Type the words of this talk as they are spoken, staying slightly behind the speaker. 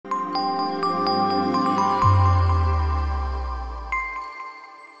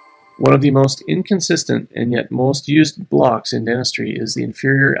One of the most inconsistent and yet most used blocks in dentistry is the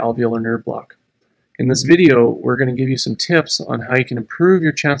inferior alveolar nerve block. In this video, we're going to give you some tips on how you can improve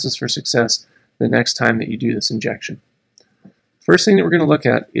your chances for success the next time that you do this injection. First thing that we're going to look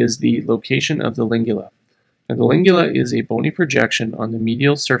at is the location of the lingula. Now, the lingula is a bony projection on the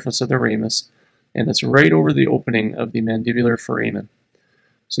medial surface of the ramus, and it's right over the opening of the mandibular foramen.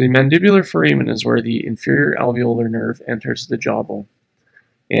 So the mandibular foramen is where the inferior alveolar nerve enters the jawbone.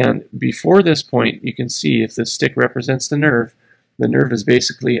 And before this point, you can see if this stick represents the nerve is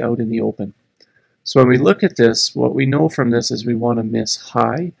basically out in the open. So when we look at this, what we know from this is we want to miss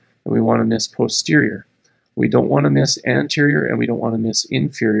high and we want to miss posterior. We don't want to miss anterior and we don't want to miss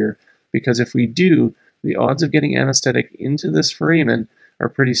inferior, because if we do, the odds of getting anesthetic into this foramen are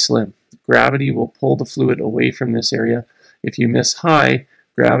pretty slim. Gravity will pull the fluid away from this area. If you miss high,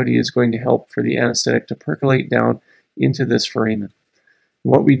 gravity is going to help for the anesthetic to percolate down into this foramen.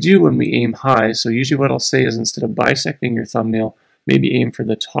 What we do when we aim high, so usually what I'll say is instead of bisecting your thumbnail, maybe aim for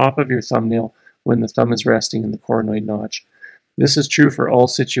the top of your thumbnail when the thumb is resting in the coronoid notch. This is true for all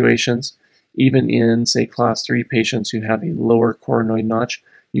situations, even in, say, class 3 patients who have a lower coronoid notch.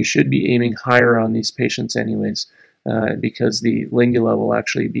 You should be aiming higher on these patients anyways, because the lingula will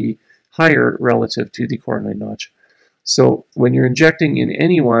actually be higher relative to the coronoid notch. So when you're injecting in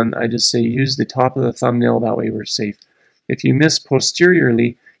anyone, I just say use the top of the thumbnail, that way we're safe. If you miss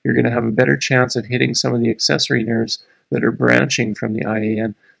posteriorly, you're going to have a better chance of hitting some of the accessory nerves that are branching from the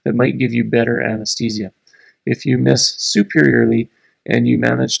IAN that might give you better anesthesia. If you miss superiorly and you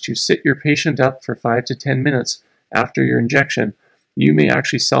manage to sit your patient up for 5 to 10 minutes after your injection, you may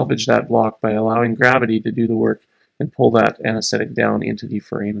actually salvage that block by allowing gravity to do the work and pull that anesthetic down into the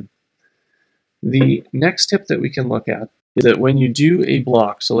foramen. The next tip that we can look at is that when you do a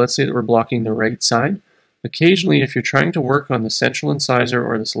block, so let's say that we're blocking the right side, occasionally if you're trying to work on the central incisor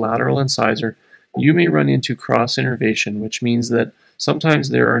or this lateral incisor, you may run into cross innervation, which means that sometimes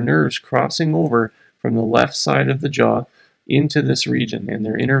there are nerves crossing over from the left side of the jaw into this region, and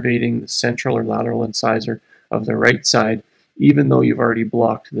they're innervating the central or lateral incisor of the right side, even though you've already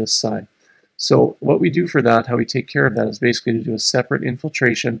blocked this side. So what we do for that, how we take care of that, is basically to do a separate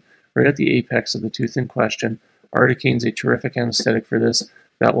infiltration right at the apex of the tooth in question. Articaine is a terrific anesthetic for this.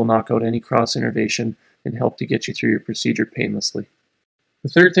 That will knock out any cross innervation and help to get you through your procedure painlessly. The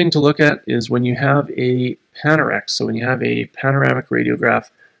third thing to look at is when you have a Panorex, so when you have a panoramic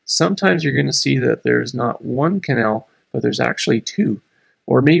radiograph, sometimes you're going to see that there's not one canal, but there's actually two,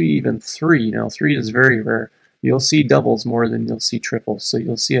 or maybe even three. Now, 3 is very rare. You'll see doubles more than you'll see triples. So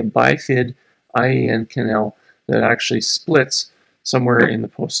you'll see a bifid IAN canal that actually splits somewhere in the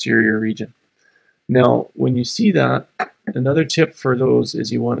posterior region. Now, when you see that, another tip for those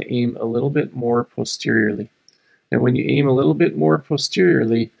is you want to aim a little bit more posteriorly. And when you aim a little bit more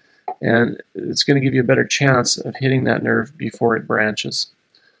posteriorly, and it's going to give you a better chance of hitting that nerve before it branches.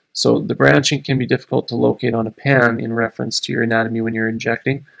 So the branching can be difficult to locate on a pan in reference to your anatomy when you're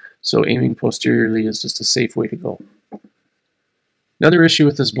injecting, so aiming posteriorly is just a safe way to go. Another issue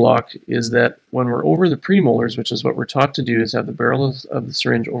with this block is that when we're over the premolars, which is what we're taught to do, is have the barrel of the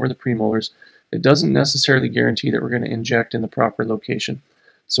syringe over the premolars, it doesn't necessarily guarantee that we're going to inject in the proper location.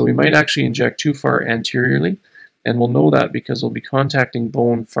 So we might actually inject too far anteriorly, and we'll know that because we'll be contacting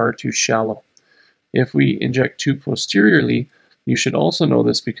bone far too shallow. If we inject too posteriorly, you should also know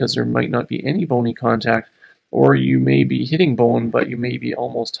this because there might not be any bony contact, or you may be hitting bone, but you may be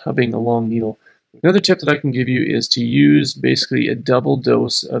almost hubbing a long needle. Another tip that I can give you is to use basically a double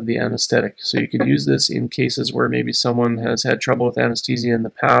dose of the anesthetic. So you could use this in cases where maybe someone has had trouble with anesthesia in the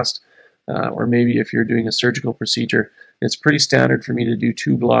past, or maybe if you're doing a surgical procedure. It's pretty standard for me to do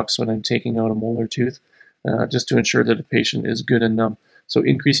 2 blocks when I'm taking out a molar tooth, just to ensure that the patient is good and numb. So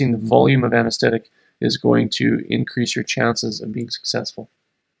increasing the volume of anesthetic is going to increase your chances of being successful.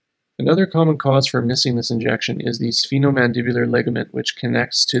 Another common cause for missing this injection is the sphenomandibular ligament, which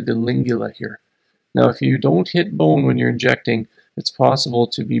connects to the lingula here. Now, if you don't hit bone when you're injecting, it's possible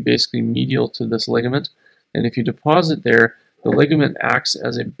to be basically medial to this ligament, and if you deposit there, the ligament acts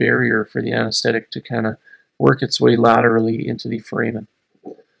as a barrier for the anesthetic to kind of work its way laterally into the foramen.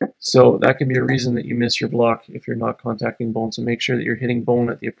 So that can be a reason that you miss your block if you're not contacting bone, so make sure that you're hitting bone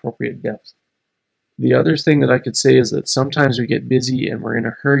at the appropriate depth. The other thing that I could say is that sometimes we get busy and we're in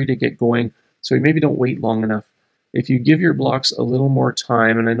a hurry to get going, so we maybe don't wait long enough. If you give your blocks a little more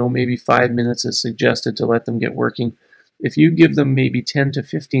time, and I know maybe 5 minutes is suggested to let them get working, if you give them maybe 10 to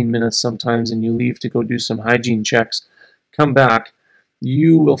 15 minutes sometimes and you leave to go do some hygiene checks, come back,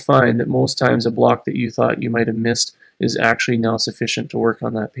 you will find that most times a block that you thought you might have missed is actually now sufficient to work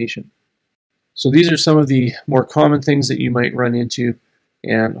on that patient. So these are some of the more common things that you might run into.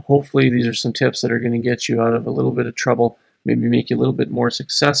 And hopefully these are some tips that are going to get you out of a little bit of trouble, maybe make you a little bit more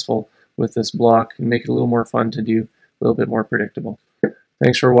successful with this block and make it a little more fun to do, a little bit more predictable.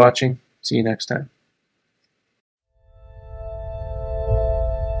 Thanks for watching. See you next time.